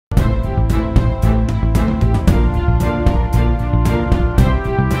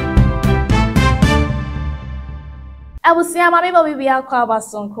I will say, I'm a baby, we are called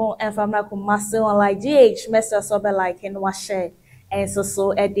Sonko and family Kumasi on like GH, Mr. Sober like and wash and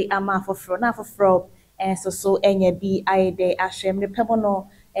so at the ama for fro, not for fro, and so any be I day ashem the pebono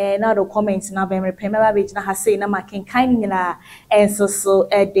and now the comments now be repayment which na has say na making kind and so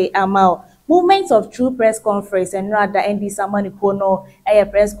at the amount. Moments of true press conference and rather ND Samani Kono a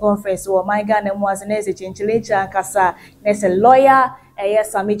press conference or my gun and was an essay chinchilicha and casa, there's a lawyer.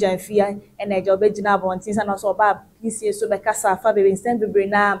 SAMMY GYEMFI and a job and things and also about PCA so Becassa Fabi instant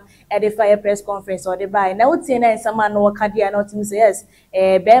Brinam at the fire press conference or the buy. Now, Tina and someone no Cadia not to say yes,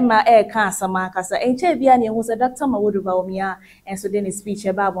 Bema air cancer Marcasa, and Chebiani who's a doctor Mawudubamia, and so then his speech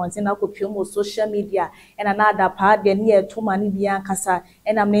about once in Alcopumo social media and another part, the near to Manibian Casa,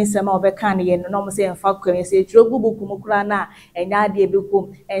 and I'm named some of Becani and normal saying Falcon, say Drobu Kumukrana, and Nadia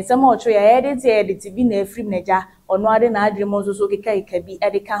Bukum, and some more tray edited to be near free nature. Or no other dreams also can be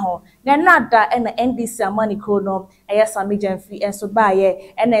at the cajon. Then not that and the ND Samani Kono, SAMMY GYEMFI and so by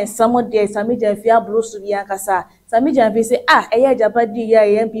it, and then some of the SAMMY GYEMFI blows to the Yankasa. SAMMY GYEMFI say, Agyapa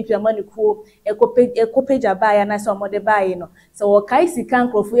NPP money cool, a copage a buy and I saw more the buying. So Kaisi can't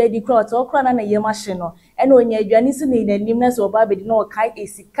go for the crowd or crown and a yamashino. And when you're Janison in the nimbness or Baby no Kai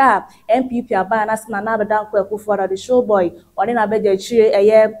is a car, NPP a buy and ask another down for the show boy, or then I bet you cheer a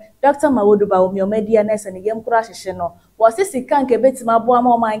year. Dr. Mawuduba, your media nurse and a young crash. Was this a can't get my boy,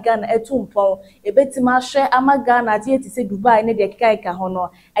 my gun, a tumpo, a bit my share, a my gun, at yet to say Dubai, near the Kaika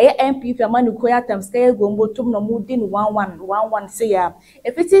Hono. I MP, a man who quite am scale gumbo to no mood in 1 say.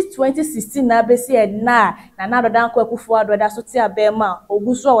 If it is 2016, I be said, nah, another down quick forward, that's what Tia Bema, or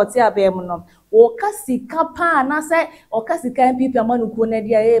Gusso or Tia Bemono. O kasi kapa na say o kasi kan pipi amanu ko na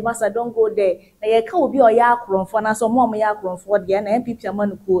dia masa don't go there na ye ka obi o ya akronfo na so mo ya akronfo dia na pipi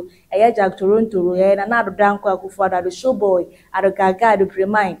amanu ko Jack Toronto na do kwa akufo da show boy ado gaga do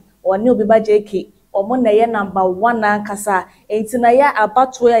premind o ne obi ba JK omo na ye number 1 na nkasa enti na ya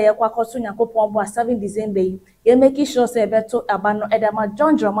abato ya kwakoso nyakopon bo 7 December ye make sure say beto abano edama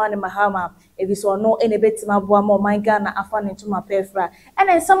John Dramani Mahama ebi so no ene betima bo am man Ghana afa ne ntuma pefra and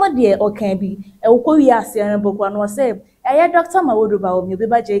then some there o can be e wo wi ase en bokwa no say Dr. Mawuduba obi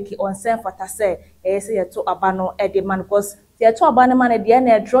ba JK on sen fata say say ye to abano edema because the two abandonment at the end,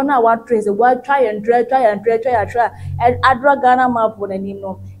 a drone, one trace, a wild try and try, and Addo Ghana map on an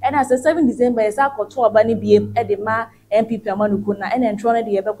hymno. And as a 7 December, as I got to Abani BM at the Ma NPP Amanukuna and Entrona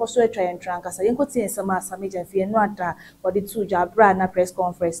the Ebecoso try and trunk as I could see some SAMMY GYEMFI and Rata for the 2 Jabra press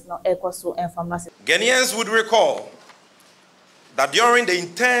conference, no Ecoso and Pharmacy. Ghanaians would recall that during the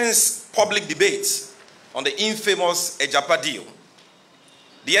intense public debate on the infamous Agyapa deal,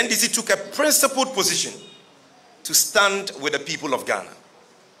 the NDC took a principled position to stand with the people of Ghana.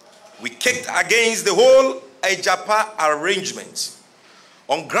 We kicked against the whole Agyapa arrangement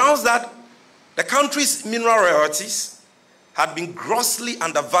on grounds that the country's mineral royalties had been grossly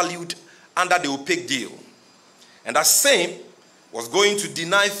undervalued under the opaque deal, and that same was going to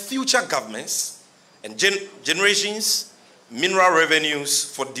deny future governments and generations mineral revenues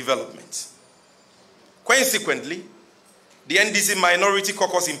for development. Consequently, the NDC minority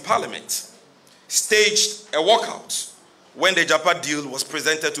caucus in Parliament staged a walkout when the Agyapa deal was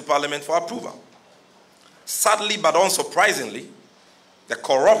presented to Parliament for approval. Sadly, but unsurprisingly, the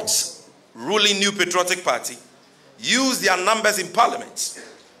corrupt ruling New Patriotic Party used their numbers in Parliament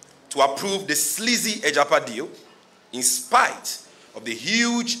to approve the sleazy Agyapa deal in spite of the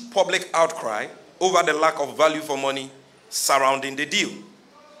huge public outcry over the lack of value for money surrounding the deal.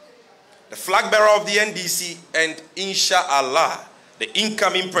 The flag bearer of the NDC and inshallah, the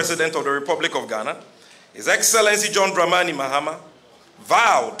incoming president of the Republic of Ghana, His Excellency John Dramani Mahama,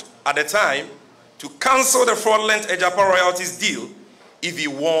 vowed at the time to cancel the fraudulent Agyapa royalties deal if he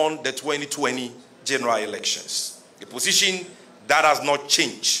won the 2020 general elections, a position that has not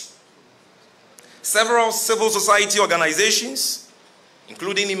changed. Several civil society organizations,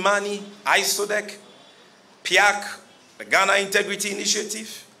 including Imani, ISODEC, PIAC, the Ghana Integrity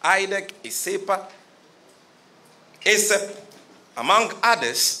Initiative, IDEC, ISEPA, ASEP, among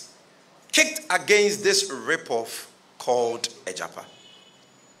others, kicked against this ripoff called Agyapa,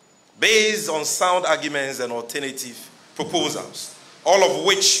 based on sound arguments and alternative proposals, all of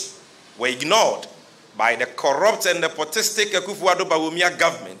which were ignored by the corrupt and nepotistic Akufo-Addo Bawumia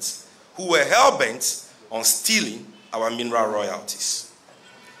government, who were hell-bent on stealing our mineral royalties.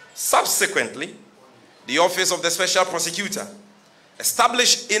 Subsequently, the Office of the Special Prosecutor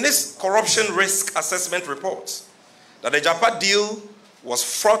established in its corruption risk assessment report that the Agyapa deal was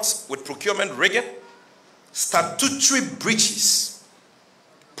fraught with procurement rigging, statutory breaches,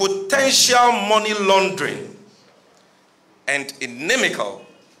 potential money laundering, and inimical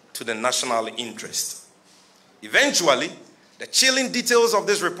to the national interest. Eventually, the chilling details of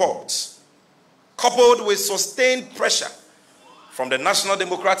this report, coupled with sustained pressure from the National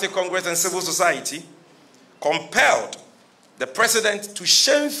Democratic Congress and civil society, compelled the president to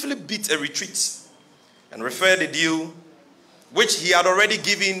shamefully beat a retreat and refer the deal, which he had already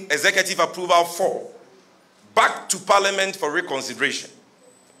given executive approval for, back to Parliament for reconsideration,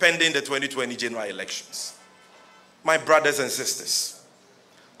 pending the 2020 general elections. My brothers and sisters,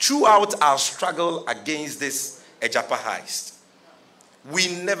 throughout our struggle against this Agyapa heist, we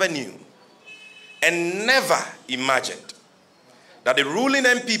never knew and never imagined that the ruling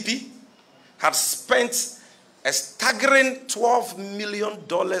NPP had spent a staggering $12 million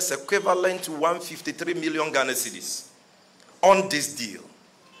equivalent to 153 million Ghana cedis on this deal.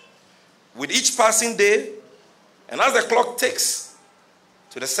 With each passing day, and as the clock ticks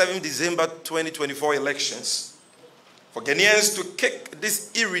to the 7th December 2024 elections, for Ghanaians to kick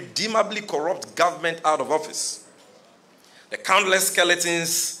this irredeemably corrupt government out of office, the countless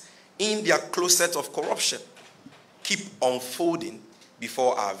skeletons in their closet of corruption keep unfolding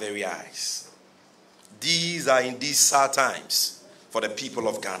before our very eyes. These are indeed sad times for the people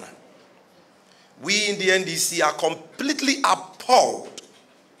of Ghana. We in the NDC are completely appalled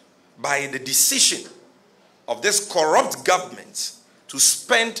by the decision of this corrupt government to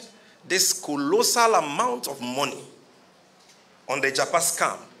spend this colossal amount of money on the Agyapa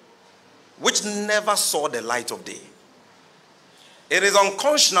scam, which never saw the light of day. It is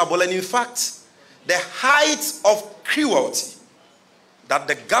unconscionable and, in fact, the height of cruelty that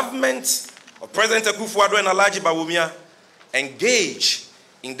the government of President Akufo-Addo and Alhaji Bawumia engage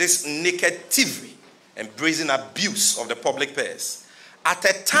in this naked thievery and brazen abuse of the public purse at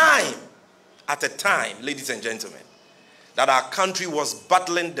a time, ladies and gentlemen, that our country was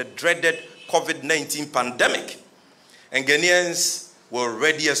battling the dreaded COVID-19 pandemic, and Ghanaians were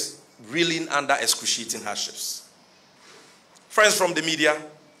already reeling under excruciating hardships. Friends from the media,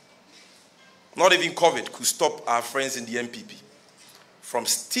 not even COVID could stop our friends in the NPP from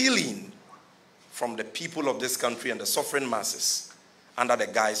stealing from the people of this country and the suffering masses under the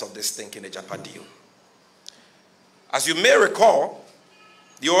guise of this stinking Agyapa deal. As you may recall,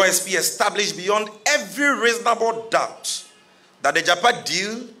 the OSP established beyond every reasonable doubt that the Agyapa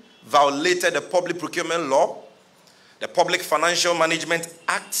deal violated the Public Procurement Law, the Public Financial Management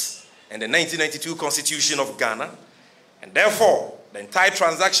Act, and the 1992 Constitution of Ghana, and therefore the entire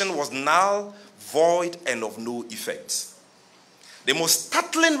transaction was null, void, and of no effect. The most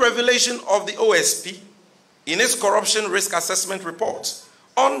startling revelation of the OSP in its corruption risk assessment report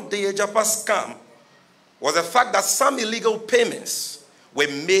on the Agyapa scam was the fact that some illegal payments were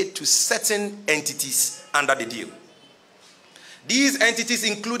made to certain entities under the deal. These entities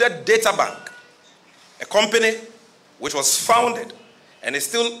included Databank, a company which was founded and is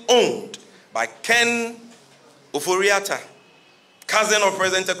still owned by Ken Oforiatta, cousin of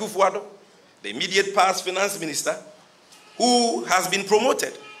President Akufo-Addo, the immediate past finance minister, who has been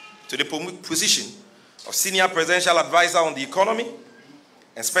promoted to the position of senior presidential advisor on the economy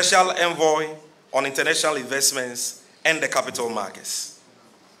and special envoy on international investments and the capital markets.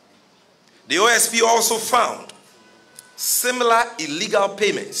 The OSP also found similar illegal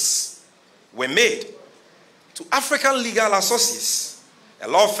payments were made to African Legal Associates, a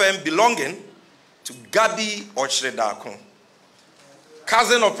law firm belonging to Gabi Ochredakun,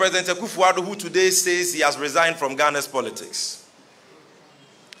 cousin of President Akufo-Addo, who today says he has resigned from Ghana's politics.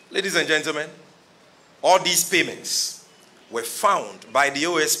 Ladies and gentlemen, all these payments were found by the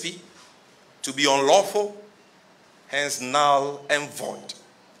OSP to be unlawful, hence null and void.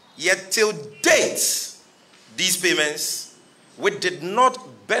 Yet till date, these payments, which did not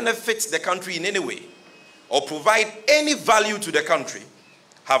benefit the country in any way or provide any value to the country,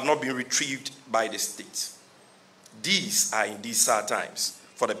 have not been retrieved by the state. These are indeed sad times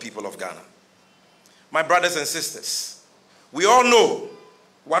for the people of Ghana. My brothers and sisters, we all know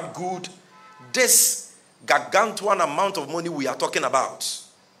what good this gargantuan amount of money we are talking about,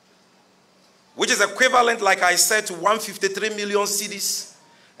 which is equivalent, like I said, to 153 million cedis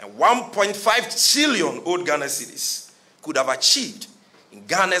and 1.5 trillion old Ghana cedis, could have achieved in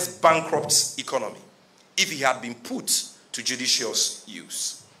Ghana's bankrupt economy if it had been put to judicious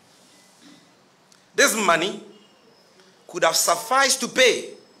use. This money could have sufficed to pay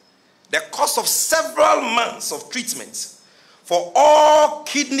the cost of several months of treatment for all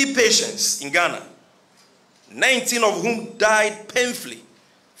kidney patients in Ghana, 19 of whom died painfully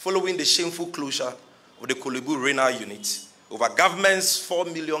following the shameful closure of the Kolebu renal unit over government's 4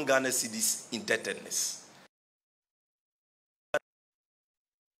 million Ghana cedis indebtedness.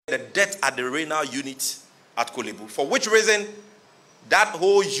 The debt at the renal unit at Kolebu, for which reason that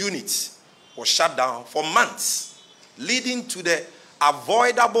whole unit was shut down for months, leading to the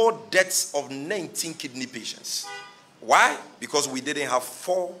avoidable deaths of 19 kidney patients. Why? Because we didn't have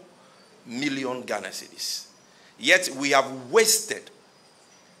 4 million Ghana cedis. Yet we have wasted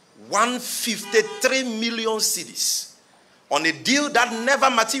 153 million cedis on a deal that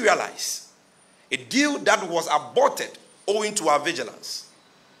never materialized, a deal that was aborted owing to our vigilance.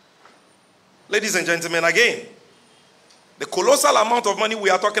 Ladies and gentlemen, again, the colossal amount of money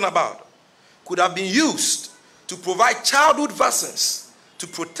we are talking about could have been used to provide childhood vaccines to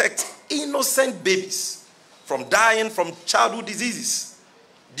protect innocent babies from dying from childhood diseases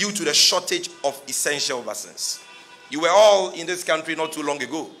due to the shortage of essential vaccines. You were all in this country not too long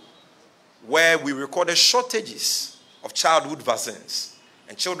ago where we recorded shortages of childhood vaccines,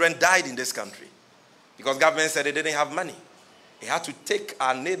 and children died in this country because government said they didn't have money. They had to take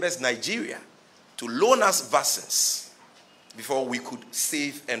our neighbors Nigeria to loan us vaccines before we could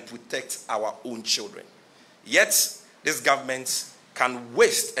save and protect our own children. Yet, this government can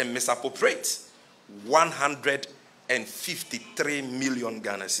waste and misappropriate 153 million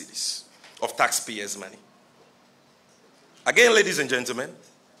Ghana cedis of taxpayers' money. Again, ladies and gentlemen,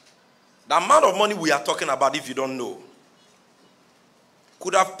 the amount of money we are talking about, if you don't know,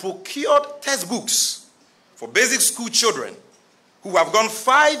 could have procured textbooks for basic school children who have gone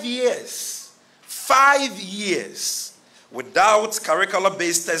 5 years without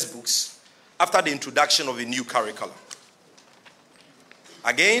curricular-based textbooks after the introduction of a new curriculum.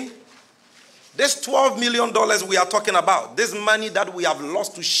 Again, this $12 million we are talking about, this money that we have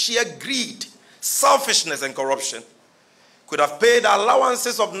lost to sheer greed, selfishness, and corruption, could have paid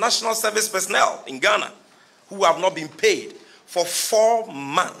allowances of national service personnel in Ghana who have not been paid for 4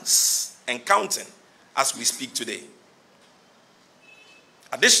 months and counting as we speak today.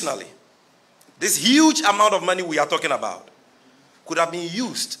 Additionally, this huge amount of money we are talking about could have been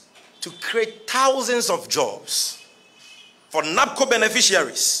used to create thousands of jobs for NABCO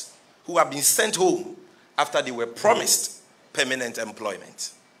beneficiaries who have been sent home after they were promised permanent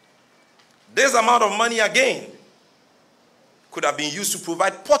employment. This amount of money again could have been used to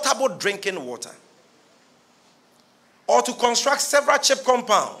provide potable drinking water or to construct several CHIP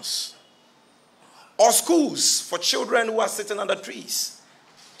compounds or schools for children who are sitting under trees,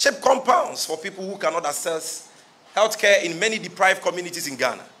 CHIP compounds for people who cannot access healthcare in many deprived communities in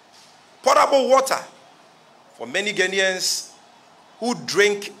Ghana, potable water for many Ghanaians who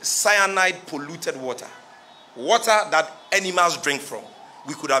drink cyanide polluted water, water that animals drink from.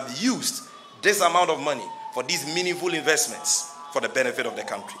 We could have used this amount of money for these meaningful investments for the benefit of the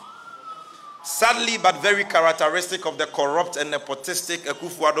country. Sadly, but very characteristic of the corrupt and nepotistic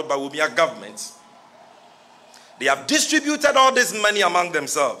Akufo-Addo government, they have distributed all this money among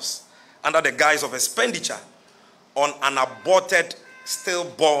themselves under the guise of expenditure on an aborted,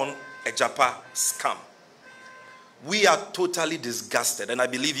 stillborn Agyapa scam. We are totally disgusted, and I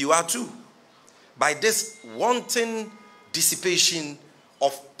believe you are too, by this wanton dissipation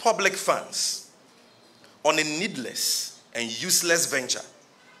of public funds on a needless and useless venture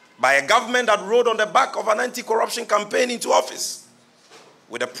by a government that rode on the back of an anti-corruption campaign into office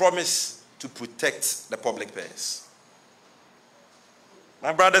with a promise to protect the public purse.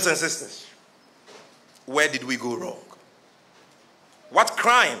 My brothers and sisters, where did we go wrong? What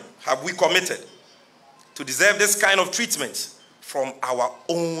crime have we committed to deserve this kind of treatment from our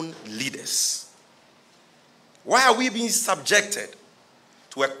own leaders? Why are we being subjected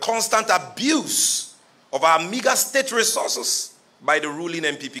to a constant abuse of our meager state resources by the ruling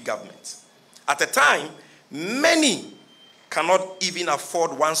NPP government? At a time, many cannot even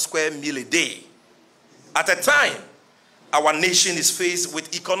afford 1 square meal a day. At a time, our nation is faced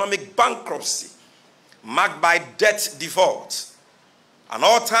with economic bankruptcy, marked by debt default, an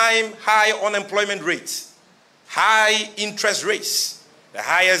all-time high unemployment rate, high interest rates, the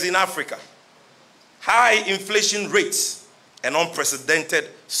highest in Africa, high inflation rates, and unprecedented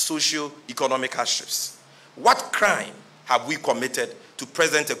socio-economic hardships. What crime have we committed to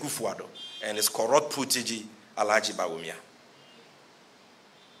President Akufo-Addo and his corrupt protege, Alhaji Bawumia?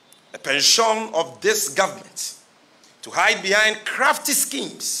 The penchant of this government to hide behind crafty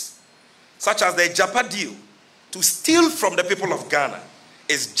schemes, such as the Agyapa deal, to steal from the people of Ghana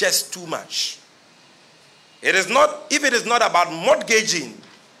is just too much. It is not, if it is not about mortgaging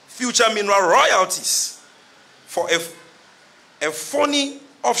future mineral royalties for a phony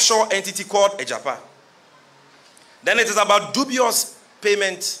offshore entity called Agyapa, then it is about dubious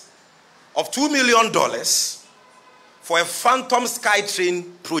payment of $2 million for a phantom SkyTrain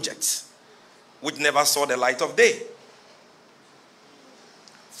project, which never saw the light of day.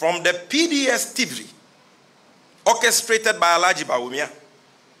 From the PDS thievery orchestrated by Alhaji Bawumia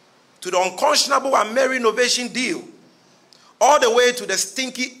to the unconscionable Ameri Innovation deal, all the way to the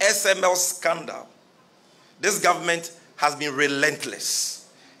stinky SML scandal, this government has been relentless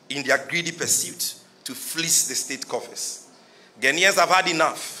in their greedy pursuit to fleece the state coffers. Ghanaians have had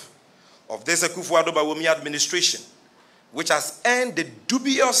enough of this Akufo-Addo Bawumia administration, which has earned the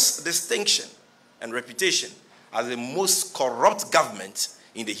dubious distinction and reputation as the most corrupt government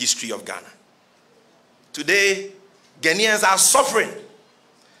in the history of Ghana. Today, Ghanaians are suffering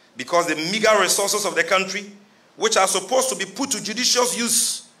because the meager resources of the country, which are supposed to be put to judicious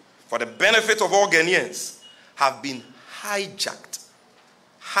use for the benefit of all Ghanaians, have been hijacked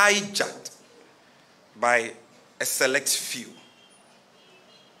by a select few.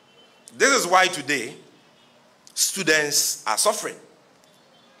 This is why today, students are suffering.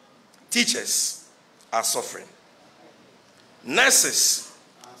 Teachers are suffering. Nurses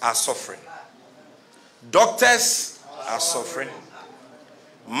are suffering. Doctors are suffering.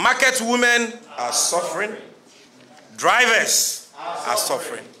 Market women are suffering. Drivers are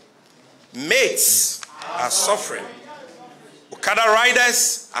suffering. Mates are suffering. Okada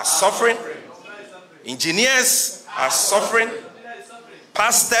riders are suffering. Engineers are suffering.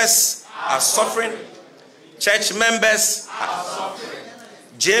 Pastors are suffering. Church members are suffering.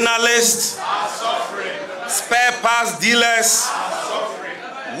 Journalists are suffering. Spare parts dealers are suffering.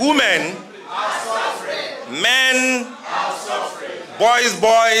 Women are suffering. Men are suffering. Boys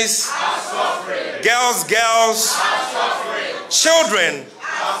are suffering. Girls are suffering. Children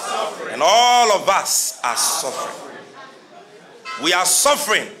are suffering. And all of us are suffering. We are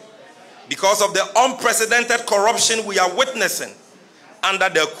suffering because of the unprecedented corruption we are witnessing under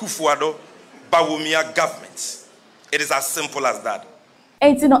the Akufo-Addo Bawumia government. It is as simple as that.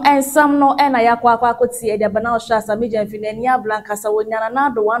 And some no and I aqua could the banal shas a medium finania blanca sawonia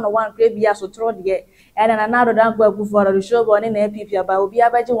another one crabia so trod ye and another dango for the show born in NPP about be a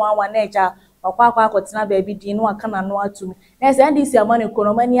better one nature or quacotina baby dino a can no to me. As NDC among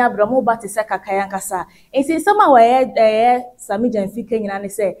economia bramo batisaka kayankasa. And since somewhere there Sammy GYEMFI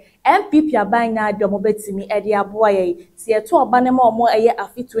and say NPP are buying now the mobetimi edia boy see a 2 banemo more a year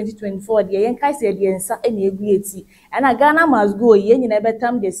after 2024 the yankai said the answer any agreeity and a Ghana must go yen in every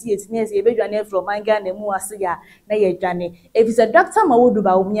time they see it near a bedroom from my Ghana muasia na ye journey if it's a doctor Mawudu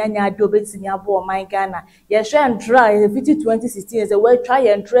Bawumia do betimi abo my Ghana ye share and try 2016 as a way try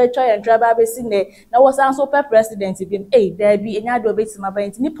and try baby sine now was also per president bim there be any do betimi ba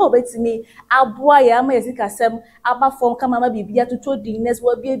nipo betimi abo ya ma yesika aba form kama bibia to dinners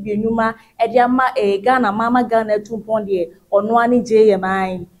will be Numa Agyapa Ghana Mama Ghana 2 ono ani je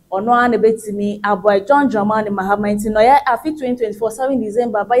mine ono ani betimi aboy John Dramani Mahamenti no ya afi 2024 7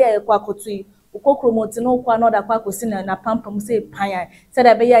 December ba ya ekwa kotui ukokromote no kwa no da kwa kosi na pampam se pan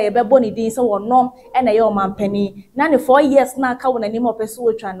said be ya ye be boni din se wonom e na ye o mampani na ne 4 years na aka wona nim opeso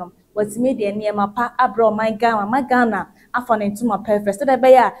wotwa no watime de niema pa abro my Ghana afọ ntuma perfect said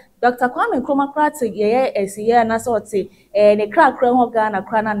be ya Dr. Kwame Nkrumah krate ye esiye na so te ne krakra ho Ghana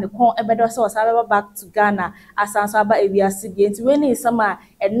kra na ne kon ebedo so sa back to Ghana asanso aba ewiase bi enti we ni sama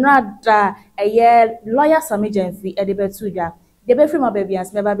enrada eye lawyer Sammy GYEMFI e de betu dwa de be free my baby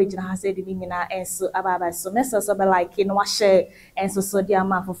as me ba be gina ha say de nyina enso aba so message so be like no wa share enso so de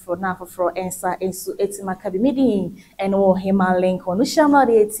ama foforo na foforo ensa enso etima ka bi midin en wo hima link on shama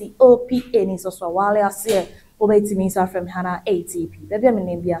de eti OPA ni so wale ase obetimi sa from Hana ATP baby me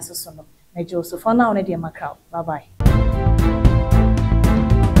name bi aso so no na Joseph for now na de makra bye bye.